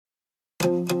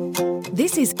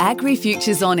This is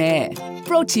AgriFutures on Air,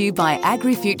 brought to you by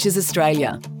AgriFutures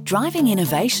Australia, driving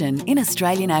innovation in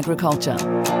Australian agriculture.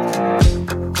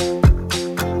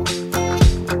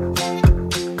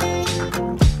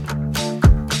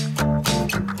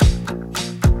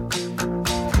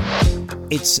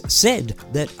 It's said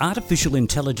that artificial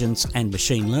intelligence and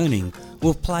machine learning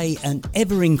will play an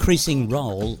ever-increasing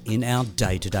role in our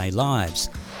day-to-day lives.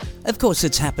 Of course,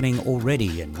 it's happening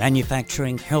already in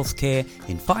manufacturing, healthcare,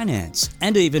 in finance,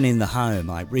 and even in the home.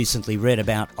 I recently read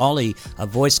about Ollie, a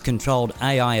voice-controlled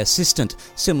AI assistant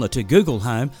similar to Google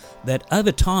Home, that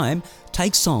over time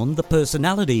takes on the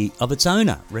personality of its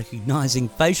owner, recognising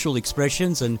facial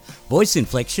expressions and voice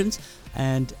inflections,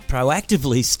 and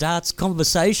proactively starts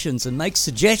conversations and makes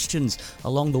suggestions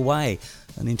along the way.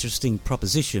 An interesting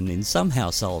proposition in some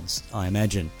households, I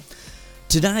imagine.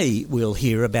 Today we'll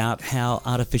hear about how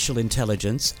artificial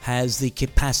intelligence has the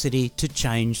capacity to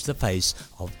change the face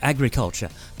of agriculture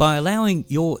by allowing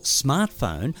your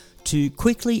smartphone to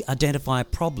quickly identify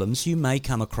problems you may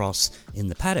come across in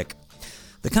the paddock.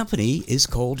 The company is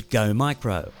called Go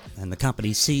Micro, and the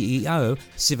company's CEO,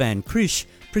 Sivan Krish,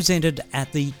 presented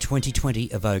at the 2020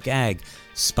 Evoke Ag,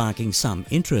 sparking some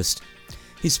interest.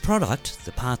 His product,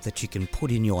 the part that you can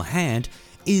put in your hand,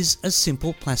 is a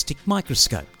simple plastic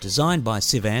microscope designed by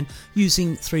Sivan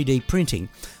using 3D printing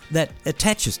that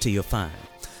attaches to your phone.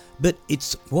 But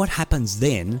it's what happens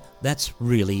then that's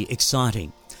really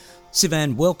exciting.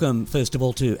 Sivan, welcome first of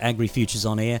all to AgriFutures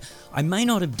on Air. I may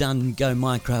not have done Go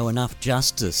Micro enough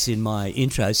justice in my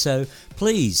intro, so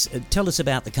please tell us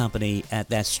about the company at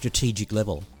that strategic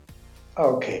level.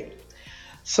 Okay,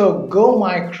 so Go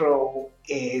Micro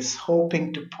is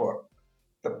hoping to put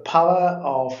the power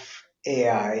of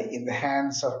AI in the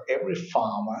hands of every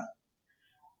farmer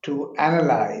to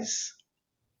analyze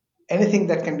anything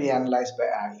that can be analyzed by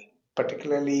AI,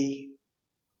 particularly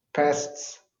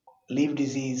pests, leaf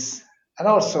disease, and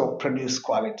also produce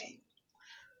quality.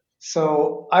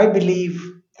 So I believe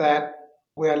that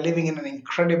we are living in an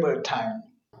incredible time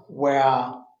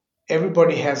where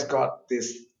everybody has got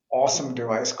this awesome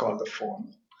device called the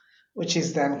phone, which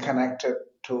is then connected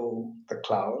to the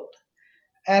cloud,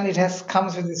 and it has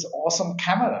comes with this awesome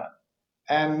camera.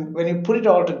 And when you put it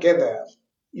all together,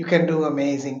 you can do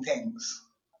amazing things.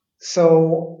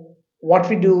 So what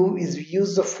we do is we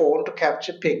use the phone to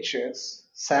capture pictures,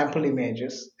 sample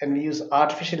images, and we use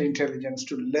artificial intelligence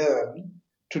to learn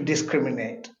to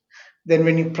discriminate. Then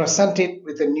when you present it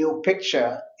with a new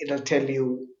picture, it'll tell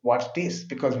you what it is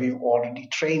because we've already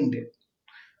trained it.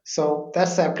 So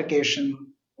that's the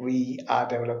application we are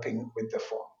developing with the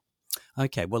phone.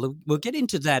 Okay, well, we'll get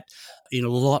into that in a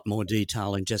lot more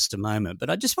detail in just a moment, but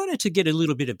I just wanted to get a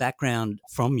little bit of background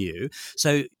from you.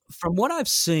 So from what I've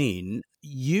seen,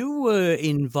 you were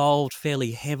involved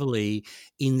fairly heavily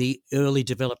in the early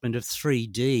development of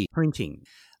 3D printing.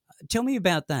 Tell me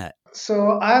about that.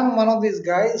 So I'm one of these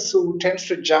guys who tends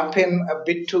to jump in a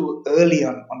bit too early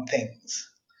on things.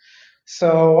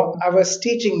 So I was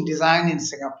teaching design in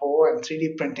Singapore and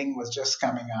 3D printing was just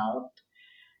coming out.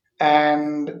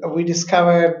 And we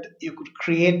discovered you could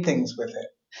create things with it.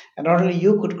 And not only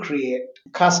you could create,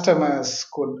 customers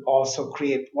could also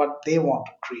create what they want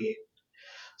to create.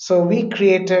 So we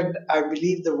created, I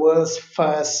believe, the world's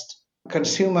first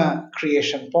consumer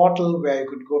creation portal where you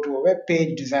could go to a web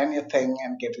page, design your thing,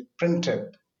 and get it printed.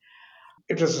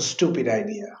 It was a stupid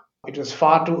idea. It was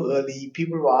far too early.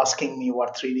 People were asking me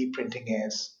what 3D printing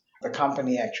is. The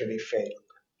company actually failed.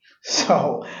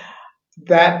 So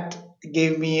that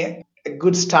gave me a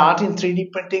good start in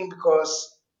 3D printing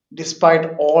because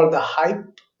despite all the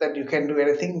hype that you can do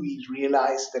anything, we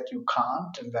realized that you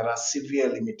can't and there are severe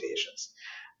limitations.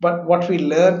 But what we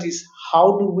learned is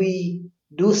how do we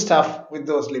do stuff with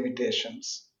those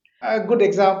limitations? A good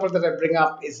example that I bring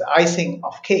up is icing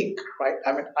of cake, right?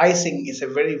 I mean, icing is a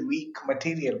very weak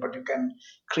material, but you can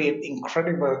create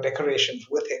incredible decorations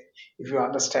with it if you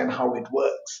understand how it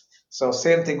works. So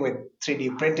same thing with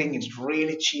 3D printing. It's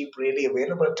really cheap, really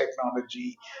available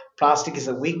technology. Plastic is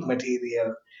a weak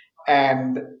material.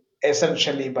 And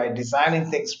essentially by designing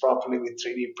things properly with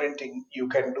 3D printing, you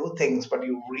can do things, but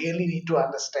you really need to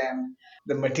understand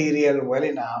the material well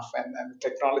enough and the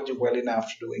technology well enough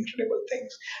to do incredible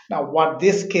things. Now, what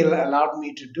this skill allowed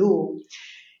me to do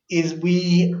is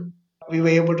we were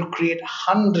able to create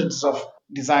hundreds of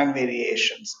design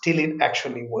variations till it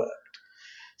actually worked.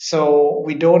 So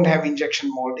we don't have injection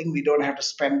molding. We don't have to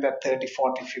spend that 30,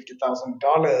 40,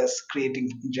 $50,000 creating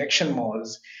injection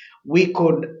molds. we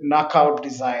could knock out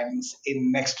designs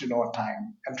in next to no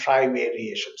time and try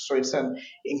variations. So it's an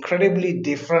incredibly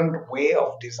different way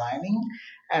of designing.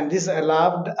 And this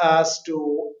allowed us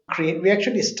to create, we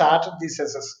actually started this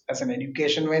as an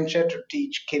education venture to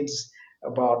teach kids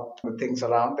about the things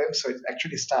around them. So it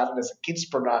actually started as a kids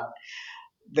product.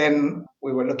 Then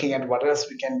we were looking at what else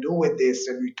we can do with this,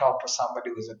 and we talked to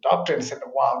somebody who's a doctor and said,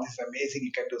 wow, this is amazing,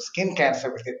 you can do skin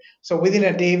cancer with it. So within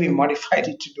a day we modified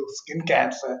it to do skin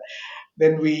cancer.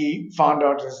 Then we found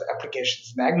out there's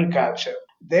applications in agriculture.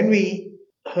 Then we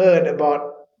heard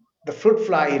about the fruit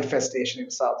fly infestation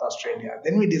in South Australia.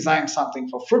 Then we designed something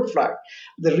for fruit fly.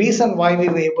 The reason why we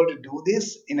were able to do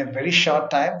this in a very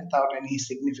short time without any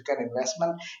significant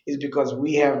investment is because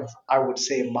we have, I would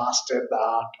say, mastered the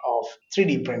art of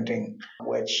 3D printing,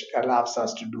 which allows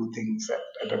us to do things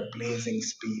at a blazing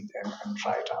speed and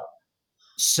try it out.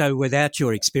 So without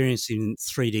your experience in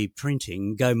 3D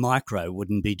printing, Go Micro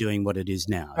wouldn't be doing what it is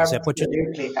now. Is that what you're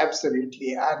Absolutely,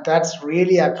 absolutely. And that's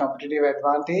really a competitive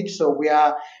advantage. So we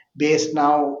are based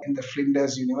now in the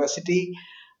Flinders University,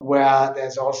 where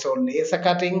there's also laser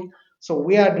cutting. So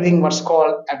we are doing what's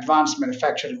called advanced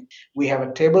manufacturing. We have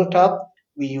a tabletop,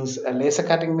 we use a laser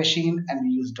cutting machine, and we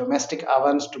use domestic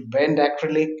ovens to bend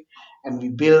acrylic, and we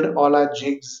build all our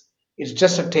jigs. It's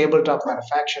just a tabletop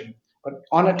manufacturing. But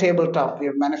on a tabletop, we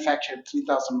have manufactured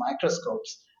 3,000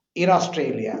 microscopes in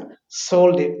Australia,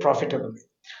 sold it profitably.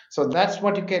 So that's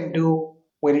what you can do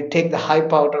when you take the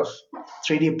hype out of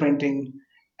 3D printing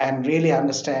and really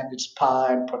understand its power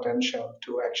and potential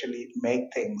to actually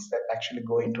make things that actually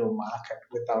go into a market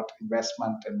without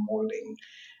investment and molding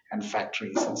and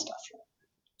factories and stuff.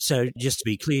 So just to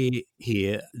be clear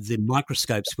here, the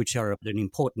microscopes, which are an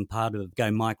important part of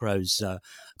Go Micro's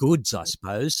goods, I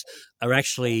suppose, are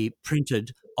actually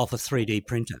printed off a 3D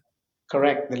printer.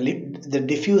 Correct. The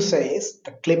diffuser is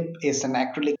the clip is an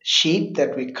acrylic sheet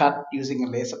that we cut using a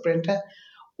laser printer.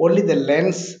 Only the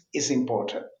lens is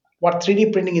important. What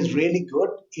 3D printing is really good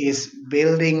is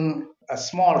building a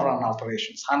small run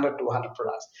operations, 100 to 100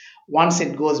 products. Once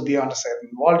it goes beyond a certain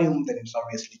volume, then it's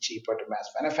obviously cheaper to mass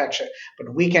manufacture,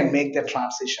 but we can make the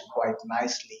transition quite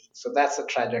nicely. So that's the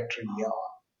trajectory we are on.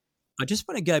 I just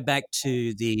want to go back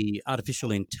to the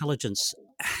artificial intelligence.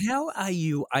 How are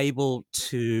you able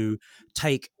to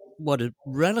take what are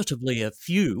relatively a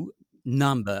few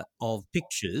number of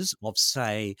pictures of,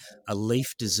 say, a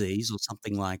leaf disease or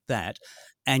something like that,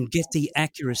 and get the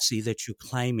accuracy that you're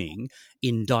claiming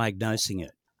in diagnosing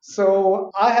it?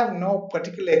 So I have no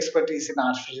particular expertise in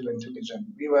artificial intelligence.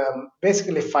 We were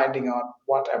basically finding out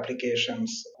what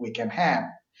applications we can have.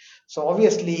 So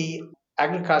obviously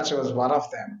agriculture was one of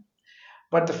them.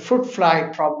 But the fruit fly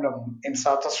problem in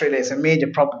South Australia is a major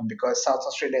problem because South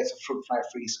Australia is a fruit fly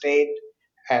free state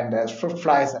and there's fruit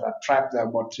flies that are trapped. There are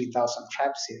about 3,000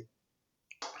 traps here.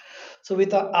 So we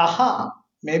thought, aha,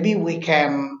 maybe we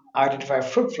can identify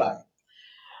fruit fly.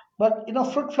 But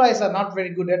fruit flies are not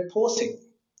very good at posing.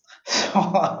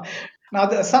 So now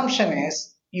the assumption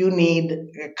is you need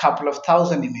a couple of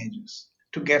thousand images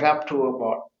to get up to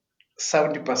about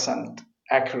 70%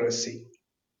 accuracy.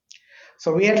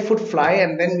 So we had fruit fly,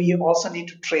 and then we also need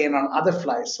to train on other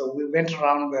flies. So we went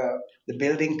around the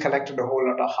building, collected a whole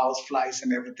lot of house flies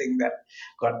and everything that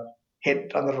got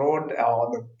hit on the road or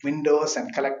the windows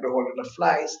and collected a whole lot of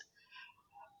flies.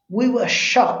 We were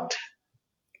shocked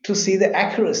to see the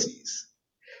accuracies.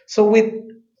 So with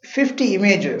 50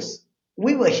 images,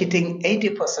 we were hitting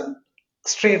 80%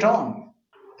 straight on.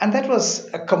 And that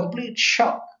was a complete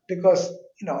shock because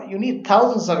you need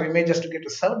thousands of images to get to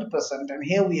 70%, and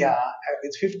here we are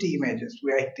with 50 images,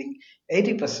 we are hitting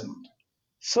 80%.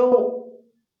 So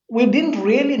we didn't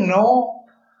really know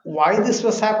why this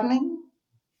was happening,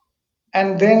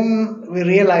 and then we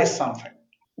realized something.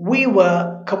 We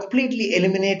were completely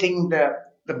eliminating the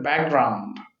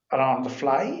background around the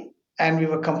fly, and we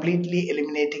were completely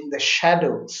eliminating the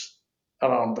shadows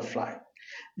around the fly.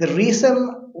 The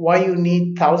reason why you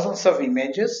need thousands of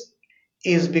images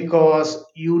is because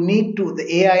the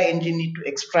AI engine need to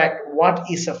extract what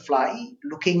is a fly,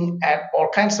 looking at all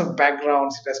kinds of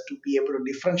backgrounds. It has to be able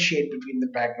to differentiate between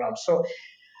the backgrounds.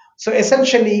 So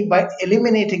essentially, by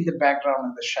eliminating the background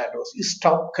and the shadows, you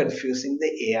stop confusing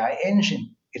the AI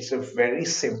engine. It's a very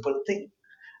simple thing.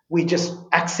 We just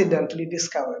accidentally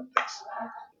discovered this.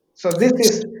 So this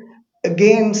is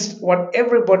against what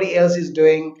everybody else is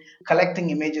doing, collecting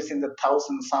images in the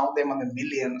thousands, some of them in the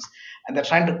millions, and they're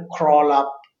trying to crawl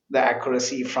up the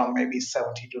accuracy from maybe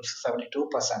 70 to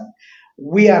 72%.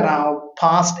 We are now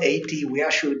past 80. We are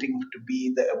shooting to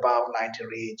be the above 90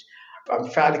 range. I'm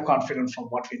fairly confident from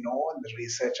what we know and the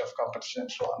research of competition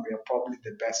and so on. We are probably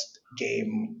the best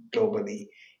game globally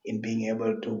in being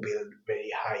able to build very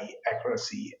high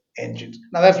accuracy engines.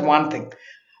 Now that's one thing.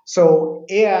 So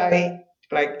AI,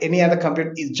 like any other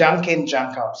computer, is junk in,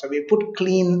 junk out. So we put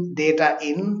clean data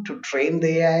in to train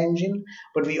the AI engine,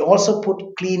 but we also put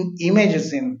clean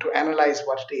images in to analyze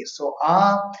what it is. So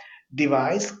our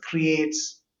device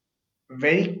creates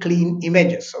very clean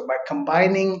images. So by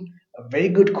combining a very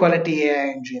good quality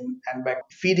AI engine and by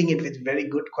feeding it with very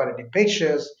good quality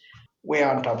pictures, we're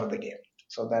on top of the game.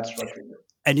 So that's what we do.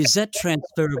 And is that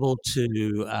transferable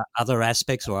to other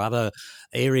aspects or other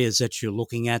areas that you're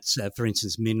looking at, for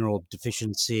instance, mineral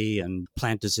deficiency and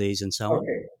plant disease and so on?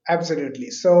 Okay,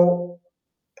 absolutely. So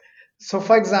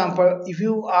for example, if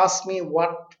you ask me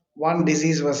what one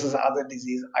disease versus other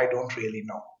disease, I don't really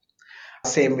know.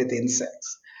 Same with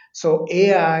insects. So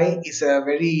AI is a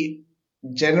very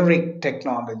generic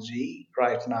technology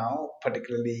right now,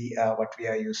 particularly what we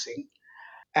are using.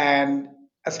 And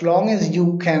as long as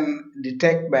you can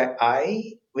detect by eye,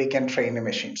 we can train a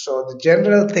machine. So the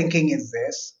general thinking is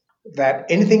this, that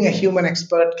anything a human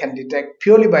expert can detect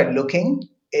purely by looking,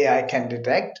 AI can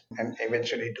detect and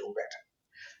eventually do better.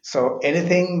 So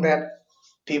anything that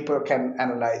people can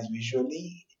analyze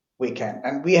visually, we can.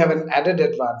 And we have an added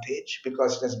advantage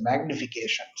because it has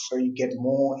magnification. So you get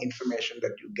more information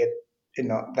that you get,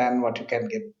 than what you can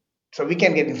get. So we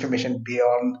can get information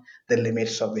beyond the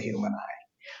limits of the human eye.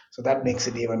 So that makes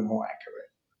it even more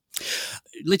accurate.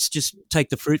 Let's just take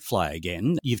the fruit fly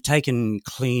again. You've taken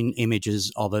clean images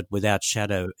of it without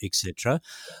shadow, etc.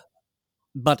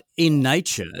 But in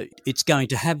nature, it's going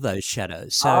to have those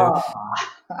shadows. So,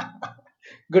 Ah,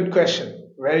 good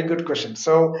question. Very good question.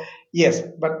 So, yes,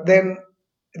 but then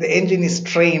the engine is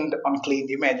trained on clean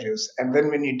images. And then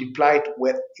when you deploy it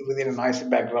within a noisy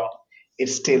background, it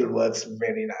still works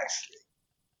very nicely.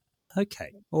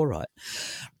 okay, all right.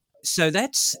 So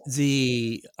that's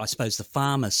I suppose, the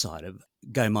farmer side of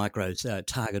Go Micro's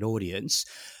target audience.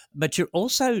 But you're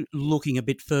also looking a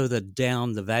bit further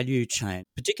down the value chain,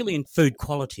 particularly in food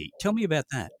quality. Tell me about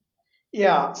that.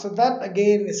 Yeah, so that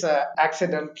again is a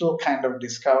accidental kind of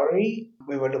discovery.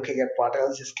 We were looking at what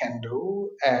else this can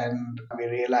do, and we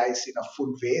realized,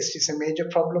 food waste is a major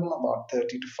problem. About 30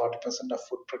 to 40% of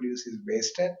food produce is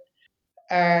wasted.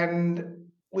 And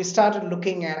we started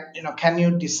looking at, can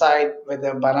you decide whether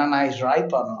a banana is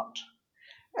ripe or not?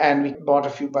 And we bought a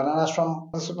few bananas from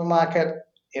the supermarket,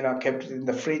 kept it in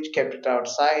the fridge, kept it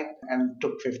outside, and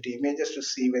took 50 images to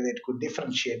see whether it could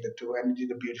differentiate the two, and it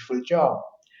did a beautiful job.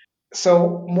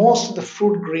 So most of the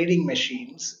fruit grading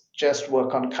machines just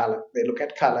work on color. They look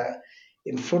at color.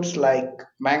 In fruits like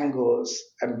mangoes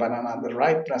and banana, the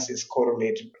ripeness is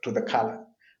correlated to the color.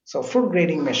 So fruit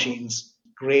grading machines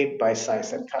grade by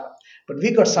size and color. But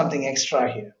we got something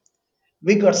extra here.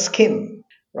 We got skin,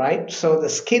 right? So the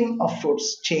skin of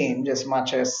fruits change as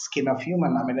much as skin of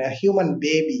human. I mean, a human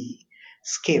baby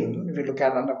skin, if you look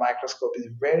at it under a microscope, is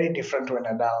very different to an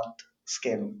adult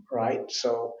skin, right?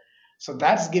 So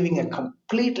that's giving a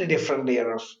completely different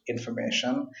layer of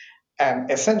information,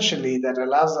 and essentially that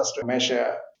allows us to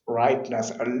measure ripeness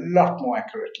a lot more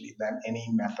accurately than any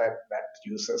method that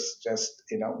uses just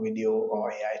video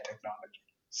or AI technology.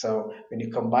 So when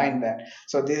you combine that,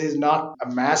 so this is not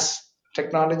a mass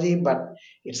technology, but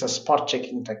it's a spot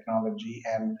checking technology.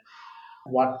 And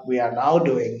what we are now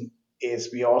doing is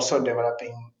we are also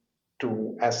developing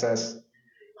to assess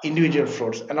individual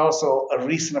fruits and also a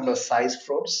reasonable size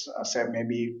fruits, say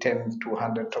maybe 10 to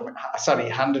 100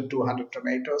 100 to 100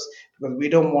 tomatoes, because we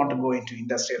don't want to go into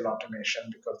industrial automation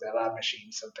because there are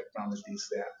machines and technologies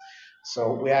there.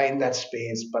 So we are in that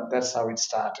space, but that's how it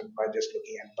started, by just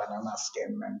looking at banana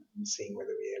skin and seeing whether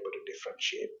we're able to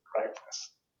differentiate ripeness.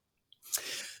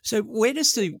 So, where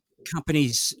does the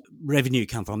company's revenue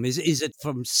come from? Is it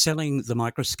from selling the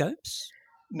microscopes?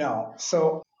 No.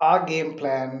 So our game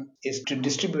plan is to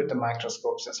distribute the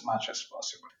microscopes as much as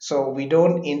possible. So we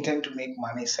don't intend to make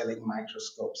money selling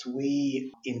microscopes.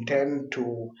 We intend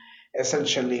to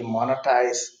essentially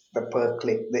monetize the per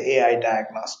click, the AI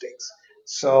diagnostics.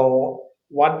 So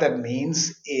what that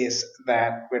means is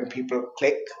that when people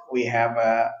click, we have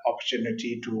an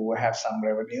opportunity to have some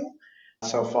revenue.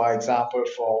 So for example,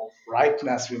 for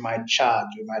ripeness, we might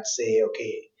say,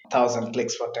 okay, 1,000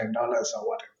 clicks for $10 or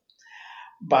whatever.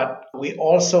 But we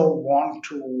also want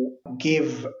to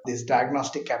give this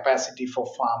diagnostic capacity for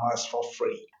farmers for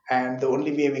free. And the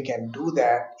only way we can do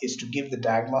that is to give the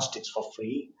diagnostics for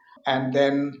free and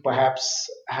then perhaps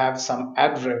have some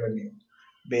ad revenue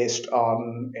based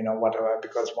on whatever,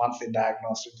 because once they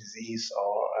diagnose a disease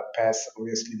or a pest,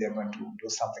 obviously they're going to do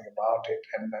something about it,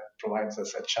 and that provides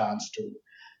us a chance to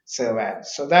serve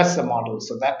ads. So that's the model.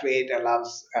 So that way it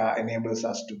enables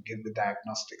us to give the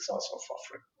diagnostics also for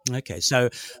free. Okay, so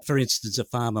for instance, a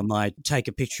farmer might take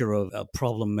a picture of a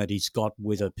problem that he's got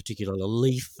with a particular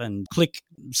leaf and click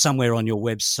somewhere on your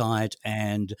website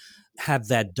and have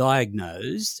that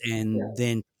diagnosed, and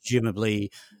then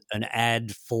presumably an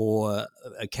ad for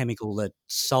a chemical that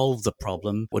solved the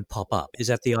problem would pop up. Is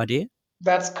that the idea?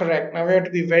 That's correct. Now we have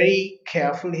to be very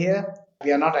careful here.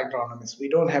 We are not agronomists. We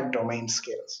don't have domain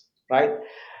skills, right?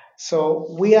 So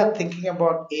we are thinking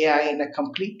about AI in a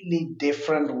completely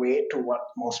different way to what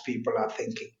most people are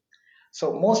thinking.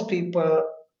 So most people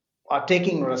are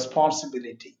taking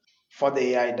responsibility for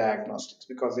the AI diagnostics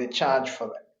because they charge for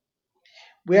that.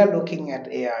 We are looking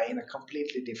at AI in a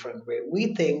completely different way.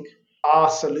 We think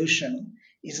our solution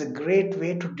is a great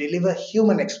way to deliver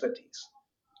human expertise,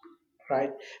 right?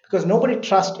 Because nobody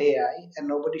trusts AI and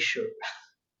nobody should,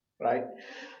 right?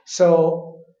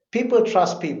 So people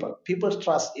trust people. People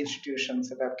trust institutions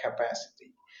that have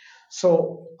capacity.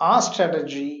 So our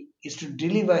strategy is to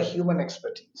deliver human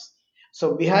expertise.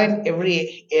 So behind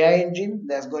every AI engine,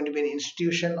 there's going to be an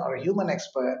institution or a human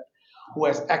expert who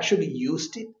has actually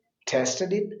used it,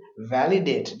 tested it,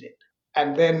 validated it.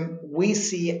 And then we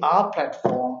see our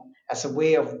platform as a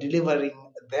way of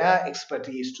delivering their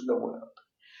expertise to the world.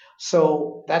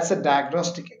 So that's a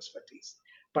diagnostic expertise.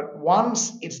 But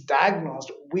once it's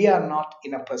diagnosed, we are not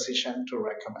in a position to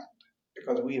recommend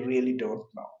because we really don't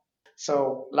know.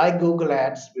 So, like Google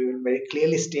Ads, we will very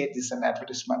clearly state this is an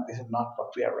advertisement, this is not what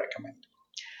we are recommending.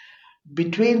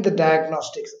 Between the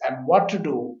diagnostics and what to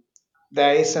do,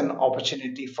 there is an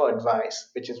opportunity for advice,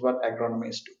 which is what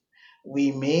agronomists do.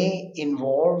 We may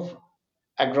involve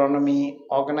agronomy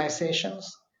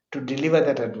organizations to deliver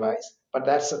that advice, but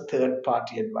that's a third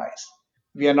party advice.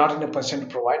 We are not in a position to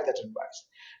provide that advice.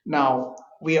 Now,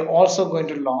 we are also going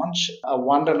to launch a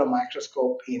 $1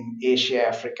 microscope in Asia,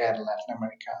 Africa, and Latin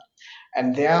America.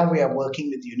 And there we are working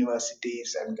with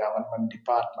universities and government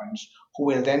departments who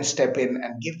will then step in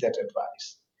and give that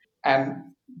advice.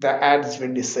 And the ads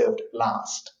will be served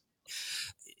last.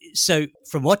 So,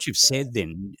 from what you've said,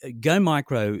 then Go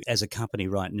Micro as a company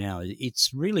right now,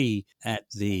 it's really at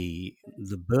the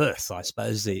birth, I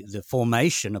suppose, the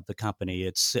formation of the company.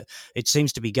 It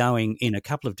seems to be going in a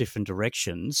couple of different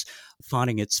directions,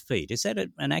 finding its feet. Is that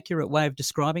an accurate way of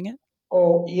describing it?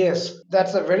 Oh, yes,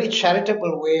 that's a very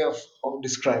charitable way of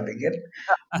describing it.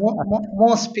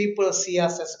 Most people see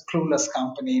us as a clueless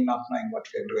company, not knowing what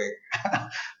we're doing,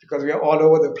 because we are all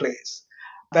over the place.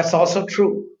 That's also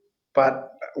true. But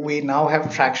we now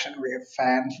have traction, we have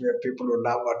fans, we have people who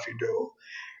love what we do,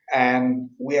 and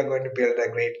we are going to build a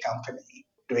great company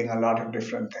doing a lot of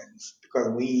different things because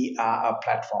we are a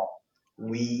platform.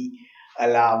 We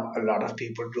allow a lot of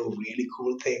people to do really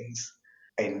cool things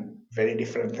in very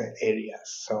different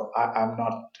areas. So I'm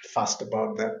not fussed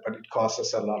about that, but it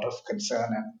causes a lot of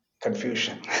concern and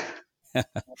confusion.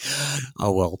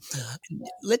 Oh, well,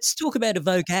 let's talk about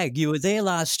Evoke Ag. You were there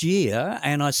last year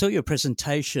and I saw your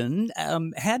presentation.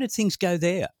 How did things go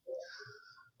there?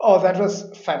 Oh, that was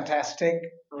fantastic.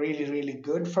 Really, really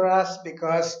good for us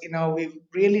because, we're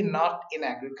really not in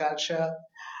agriculture.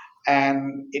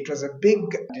 And it was a big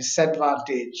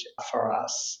disadvantage for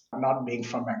us not being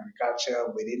from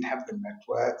agriculture. We didn't have the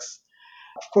networks.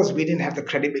 Of course, we didn't have the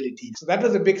credibility. So that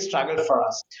was a big struggle for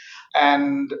us.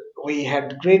 And we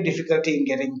had great difficulty in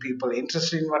getting people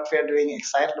interested in what we are doing,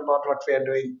 excited about what we are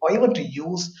doing, or even to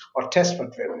use or test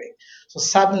what we are doing. So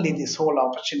suddenly, this whole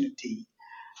opportunity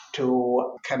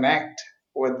to connect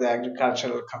with the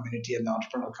agricultural community and the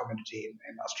entrepreneurial community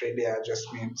in Australia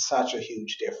just means such a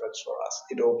huge difference for us.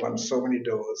 It opened so many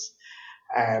doors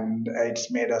and it's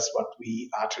made us what we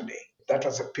are today. That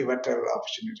was a pivotal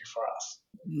opportunity for us.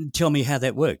 Tell me how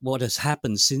that worked. What has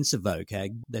happened since Evoke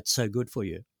Ag that's so good for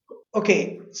you?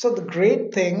 Okay, so the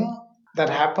great thing that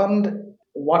happened,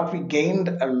 what we gained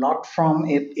a lot from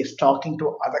it is talking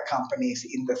to other companies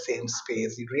in the same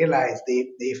space. You realize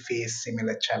they face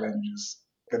similar challenges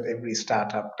that every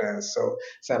startup does. So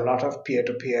it's a lot of peer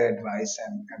to peer advice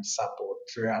and support.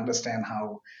 So you understand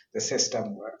how the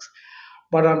system works.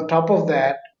 But on top of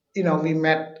that, we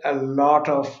met a lot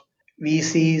of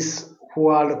VCs who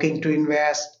are looking to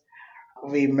invest.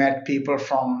 We met people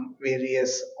from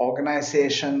various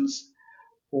organizations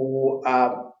who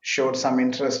showed some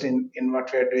interest in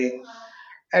what we're doing.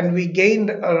 And we gained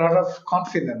a lot of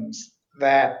confidence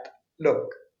that, look,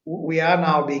 we are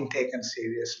now being taken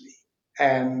seriously.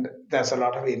 And there's a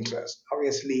lot of interest.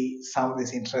 Obviously, some of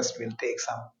this interest will take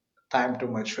some time to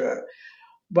mature.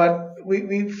 But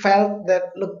we felt that,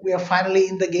 look, we are finally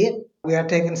in the game. We are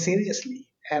taken seriously.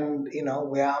 And,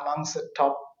 we are amongst the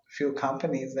top few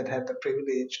companies that had the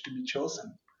privilege to be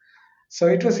chosen. So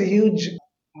it was a huge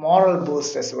moral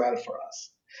boost as well for us.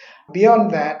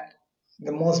 Beyond that,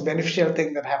 the most beneficial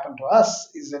thing that happened to us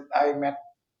is that I met,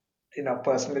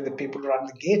 personally the people who run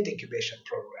the GATE incubation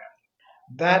program.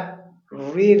 That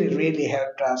really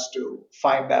helped us to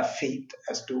find our feet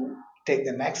as to take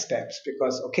the next steps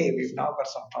because, okay, we've now got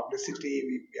some publicity,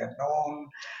 we are known,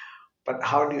 but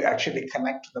how do you actually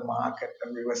connect to the market?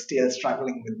 And we were still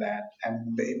struggling with that.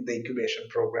 And the incubation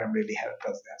program really helped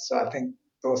us there. So I think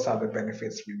those are the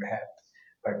benefits we've had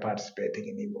by participating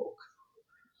in Evoke.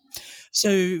 So,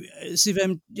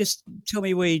 Sivan, just tell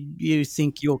me where you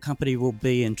think your company will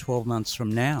be in 12 months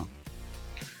from now.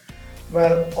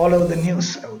 Well, all over the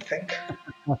news, I would think.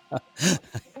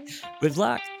 Good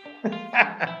luck.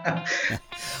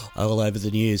 All over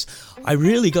the news. I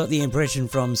really got the impression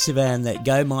from Sivan that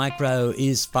Go Micro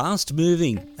is fast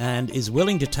moving and is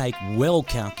willing to take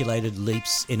well-calculated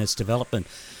leaps in its development,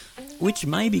 which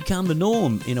may become the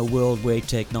norm in a world where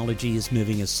technology is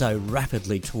moving us so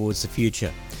rapidly towards the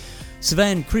future.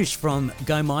 Sivan Krish from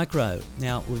Go Micro.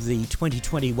 Now, with the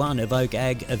 2021 Evoke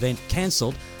Ag event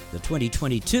cancelled, the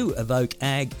 2022 Evoke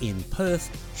Ag in Perth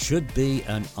should be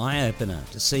an eye-opener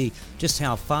to see just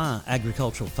how far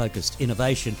agricultural-focused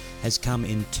innovation has come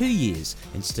in 2 years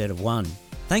instead of 1.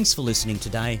 Thanks for listening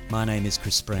today. My name is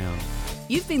Chris Brown.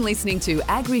 You've been listening to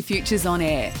AgriFutures On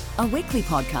Air, a weekly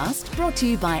podcast brought to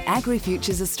you by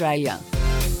AgriFutures Australia.